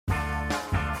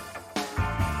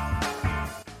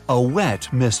A wet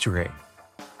mystery.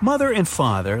 Mother and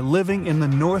father living in the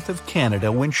north of Canada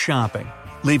went shopping,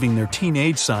 leaving their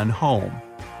teenage son home.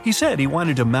 He said he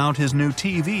wanted to mount his new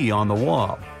TV on the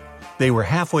wall. They were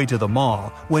halfway to the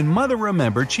mall when Mother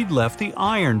remembered she'd left the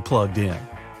iron plugged in.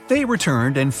 They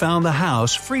returned and found the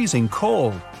house freezing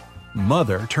cold.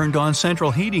 Mother turned on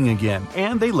central heating again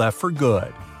and they left for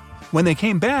good. When they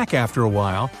came back after a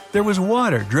while, there was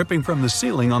water dripping from the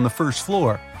ceiling on the first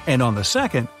floor, and on the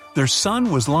second, their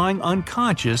son was lying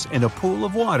unconscious in a pool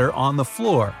of water on the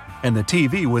floor, and the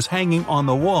TV was hanging on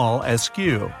the wall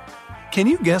askew. Can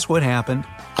you guess what happened?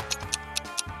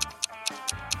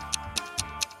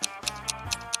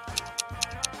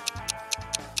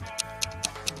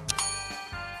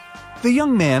 The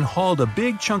young man hauled a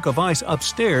big chunk of ice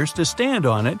upstairs to stand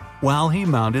on it while he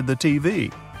mounted the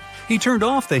TV. He turned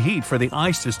off the heat for the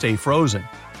ice to stay frozen,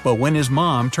 but when his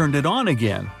mom turned it on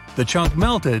again, the chunk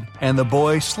melted and the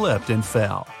boy slipped and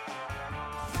fell.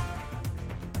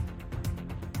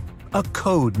 A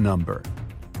code number.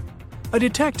 A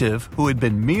detective who had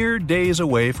been mere days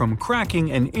away from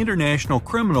cracking an international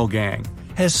criminal gang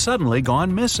has suddenly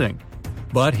gone missing.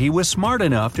 But he was smart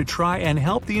enough to try and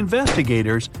help the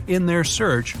investigators in their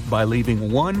search by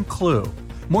leaving one clue,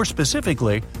 more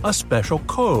specifically, a special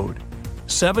code: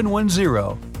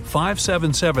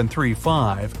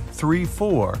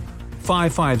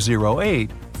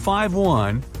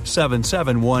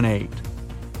 710-5773-54-5508-51-7718.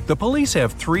 The police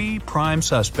have 3 prime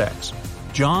suspects: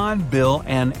 John, Bill,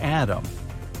 and Adam.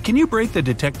 Can you break the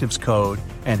detective's code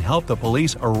and help the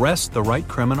police arrest the right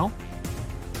criminal?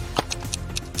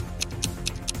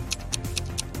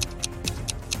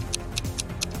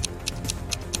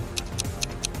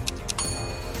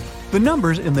 The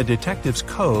numbers in the detective's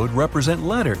code represent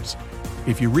letters.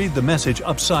 If you read the message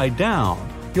upside down,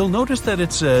 you'll notice that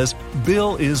it says,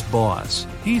 "Bill is boss.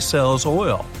 He sells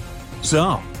oil."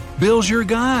 So, Bill's your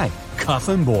guy. Cuff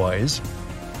him, boys.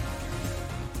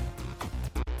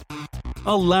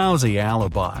 A lousy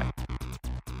alibi.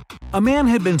 A man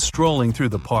had been strolling through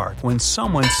the park when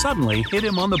someone suddenly hit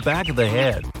him on the back of the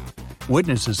head.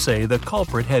 Witnesses say the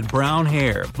culprit had brown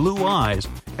hair, blue eyes,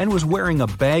 and was wearing a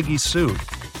baggy suit.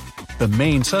 The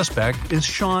main suspect is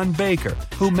Sean Baker,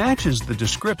 who matches the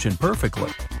description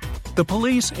perfectly. The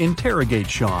police interrogate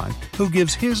Sean, who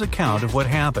gives his account of what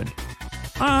happened.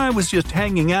 "I was just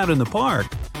hanging out in the park,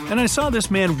 and I saw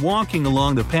this man walking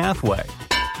along the pathway.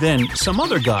 Then some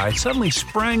other guy suddenly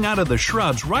sprang out of the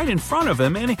shrubs right in front of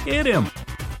him and hit him.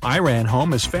 I ran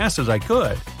home as fast as I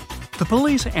could." The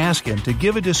police ask him to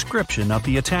give a description of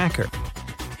the attacker.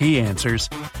 He answers,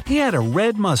 he had a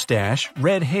red mustache,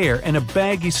 red hair, and a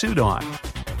baggy suit on.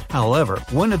 However,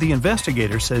 one of the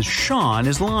investigators says Sean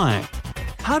is lying.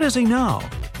 How does he know?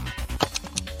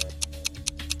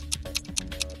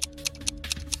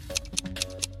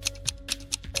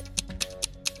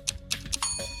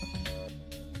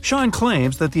 Sean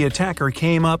claims that the attacker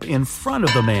came up in front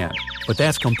of the man, but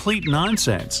that's complete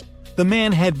nonsense. The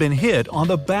man had been hit on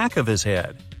the back of his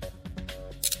head.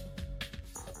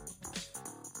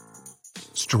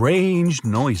 Strange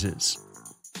noises.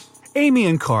 Amy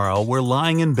and Carl were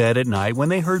lying in bed at night when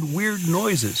they heard weird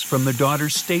noises from their daughter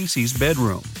Stacy's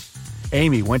bedroom.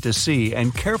 Amy went to see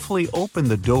and carefully opened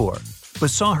the door, but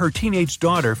saw her teenage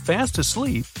daughter fast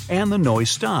asleep and the noise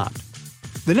stopped.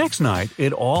 The next night,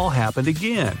 it all happened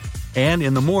again, and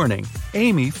in the morning,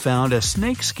 Amy found a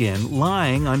snakeskin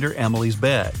lying under Emily's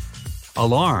bed.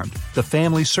 Alarmed, the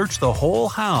family searched the whole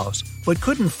house but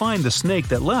couldn't find the snake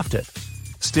that left it.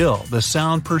 Still, the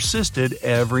sound persisted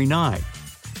every night.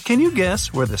 Can you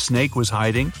guess where the snake was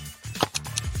hiding?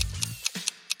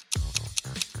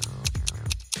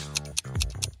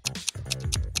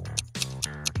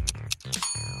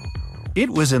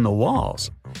 It was in the walls.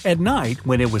 At night,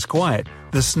 when it was quiet,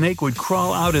 the snake would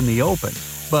crawl out in the open,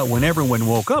 but when everyone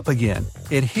woke up again,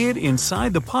 it hid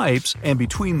inside the pipes and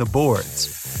between the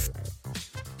boards.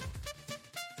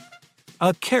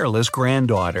 A careless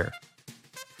granddaughter.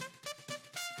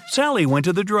 Sally went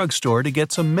to the drugstore to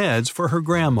get some meds for her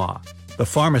grandma. The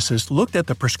pharmacist looked at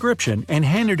the prescription and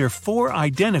handed her 4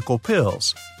 identical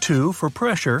pills, 2 for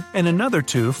pressure and another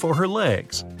 2 for her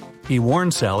legs. He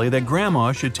warned Sally that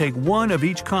Grandma should take 1 of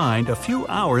each kind a few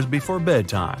hours before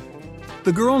bedtime.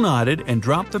 The girl nodded and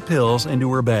dropped the pills into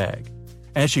her bag.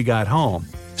 As she got home,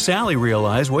 Sally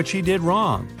realized what she did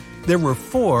wrong. There were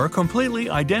 4 completely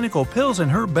identical pills in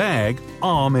her bag,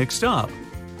 all mixed up.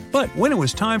 But when it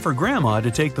was time for Grandma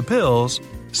to take the pills,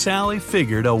 Sally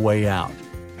figured a way out.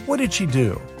 What did she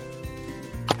do?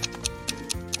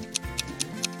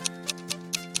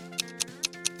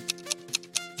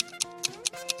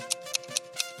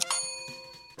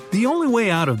 The only way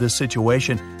out of this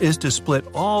situation is to split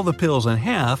all the pills in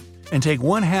half and take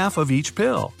 1/2 of each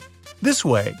pill. This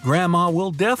way, Grandma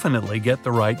will definitely get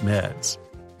the right meds.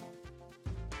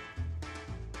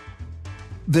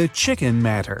 The chicken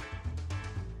matter.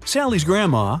 Sally's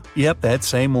grandma, yep, that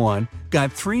same one,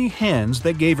 got 3 hens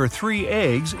that gave her 3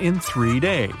 eggs in 3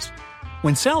 days.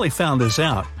 When Sally found this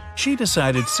out, she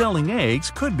decided selling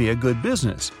eggs could be a good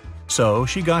business. So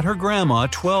she got her grandma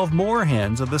 12 more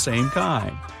hens of the same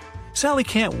kind. Sally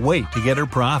can't wait to get her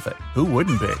profit, who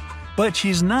wouldn't be? But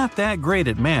she's not that great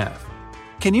at math.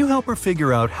 Can you help her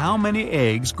figure out how many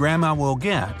eggs Grandma will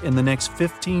get in the next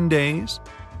 15 days?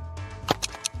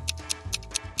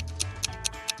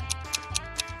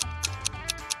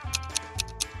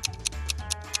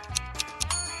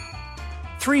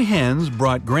 Three hens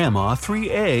brought Grandma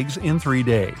 3 eggs in 3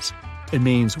 days. It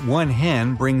means 1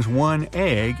 hen brings 1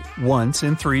 egg once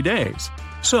in 3 days.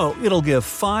 So it'll give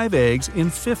 5 eggs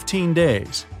in 15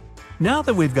 days. Now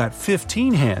that we've got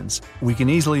 15 hens, we can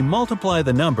easily multiply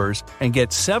the numbers and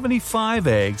get 75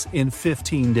 eggs in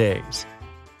 15 days.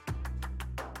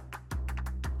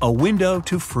 A window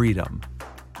to freedom.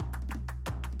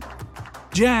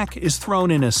 Jack is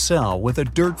thrown in a cell with a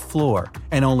dirt floor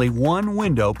and only one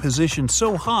window positioned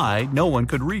so high no one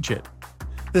could reach it.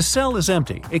 The cell is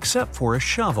empty except for a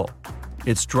shovel.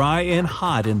 It's dry and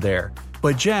hot in there,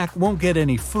 but Jack won't get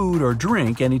any food or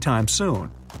drink anytime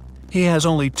soon. He has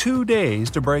only 2 days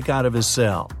to break out of his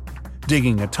cell.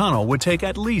 Digging a tunnel would take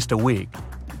at least a week.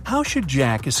 How should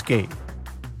Jack escape?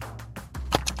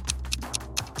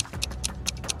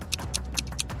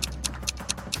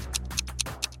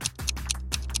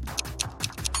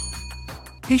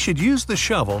 He should use the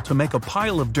shovel to make a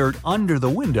pile of dirt under the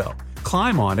window,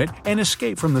 climb on it, and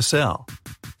escape from the cell.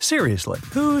 Seriously,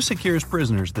 who secures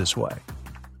prisoners this way?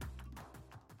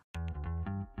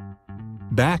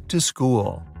 Back to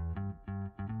school.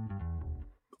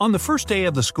 On the first day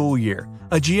of the school year,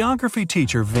 a geography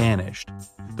teacher vanished.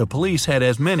 The police had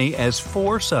as many as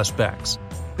 4 suspects.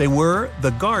 They were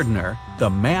the gardener, the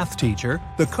math teacher,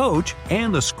 the coach,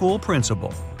 and the school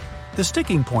principal. The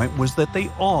sticking point was that they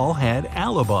all had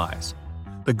alibis.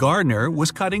 The gardener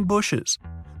was cutting bushes.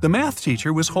 The math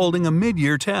teacher was holding a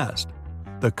mid-year test.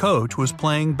 The coach was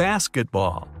playing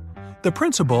basketball. The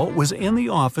principal was in the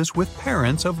office with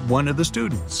parents of one of the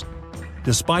students.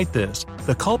 Despite this,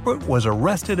 the culprit was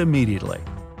arrested immediately.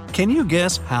 Can you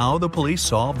guess how the police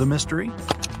solved the mystery?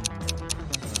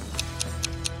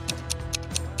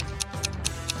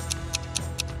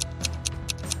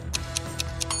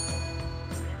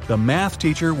 The math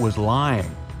teacher was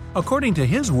lying. According to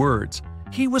his words,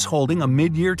 he was holding a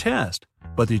mid-year test,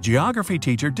 but the geography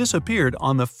teacher disappeared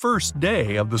on the first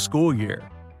day of the school year.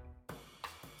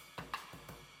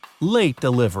 Late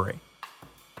delivery.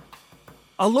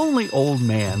 A lonely old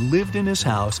man lived in his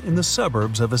house in the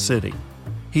suburbs of a city.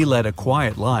 He led a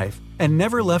quiet life and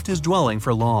never left his dwelling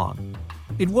for long.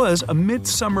 It was a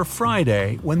midsummer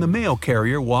Friday when the mail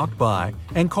carrier walked by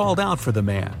and called out for the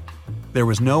man. There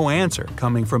was no answer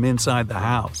coming from inside the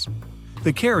house.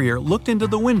 The carrier looked into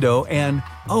the window and,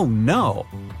 oh no!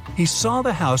 He saw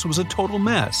the house was a total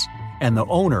mess, and the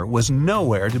owner was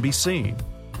nowhere to be seen.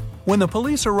 When the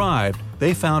police arrived,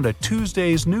 they found a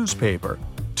Tuesday's newspaper,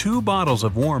 2 bottles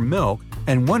of warm milk,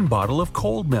 and 1 bottle of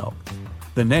cold milk.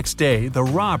 The next day, the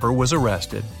robber was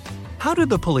arrested. How did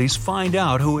the police find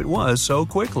out who it was so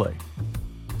quickly?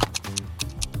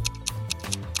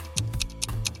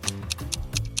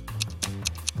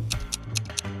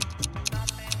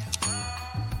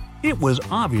 It was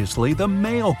obviously the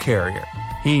mail carrier.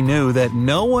 He knew that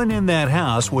no one in that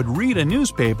house would read a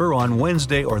newspaper on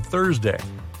Wednesday or Thursday.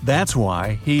 That's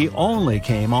why he only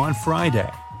came on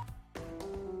Friday.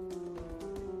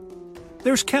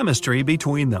 There's chemistry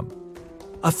between them.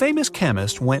 A famous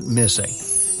chemist went missing.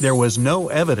 There was no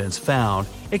evidence found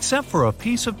except for a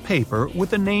piece of paper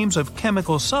with the names of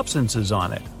chemical substances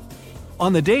on it.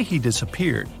 On the day he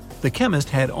disappeared, the chemist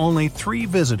had only 3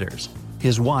 visitors: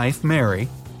 his wife, Mary,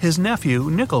 his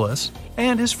nephew, Nicholas,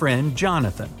 and his friend,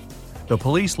 Jonathan. The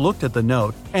police looked at the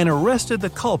note and arrested the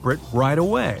culprit right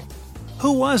away.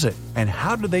 Who was it, and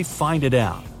how did they find it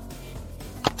out?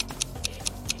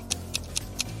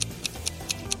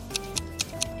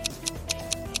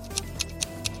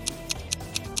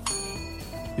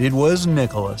 It was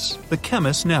Nicholas, the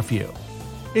chemist's nephew.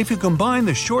 If you combine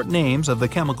the short names of the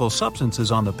chemical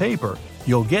substances on the paper,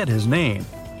 you'll get his name: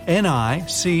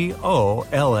 Nicolas.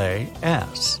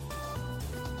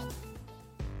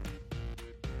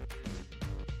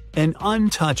 An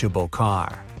untouchable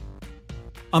car.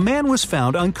 A man was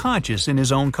found unconscious in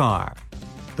his own car.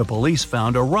 The police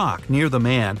found a rock near the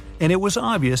man, and it was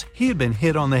obvious he had been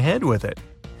hit on the head with it.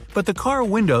 But the car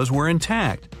windows were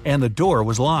intact, and the door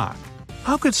was locked.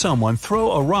 How could someone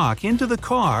throw a rock into the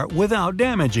car without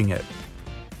damaging it?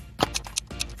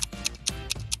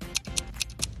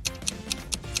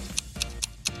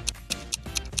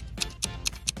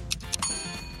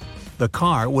 The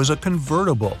car was a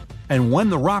convertible, and when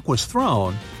the rock was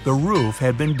thrown, the roof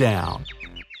had been down.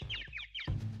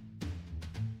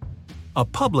 A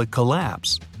public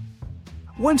collapse.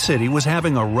 One city was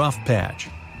having a rough patch.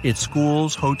 Its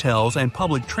schools, hotels, and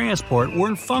public transport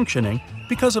weren't functioning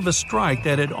because of a strike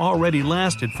that had already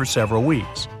lasted for several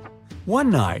weeks. One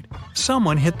night,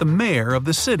 someone hit the mayor of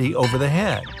the city over the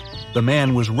head. The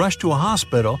man was rushed to a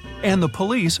hospital, and the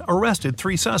police arrested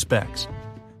 3 suspects.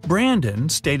 Brandon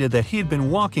stated that he had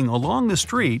been walking along the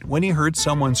street when he heard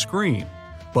someone scream,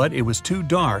 but it was too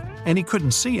dark and he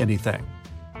couldn't see anything.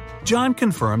 John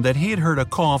confirmed that he had heard a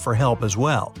call for help as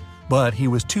well, but he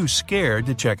was too scared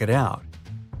to check it out.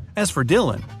 As for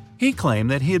Dylan, he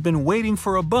claimed that he had been waiting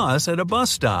for a bus at a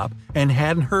bus stop and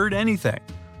hadn't heard anything.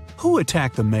 Who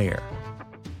attacked the mayor?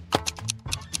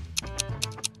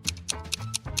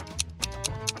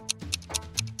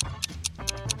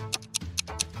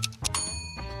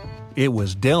 It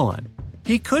was Dylan.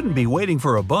 He couldn't be waiting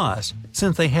for a bus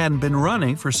since they hadn't been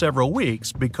running for several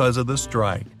weeks because of the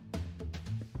strike.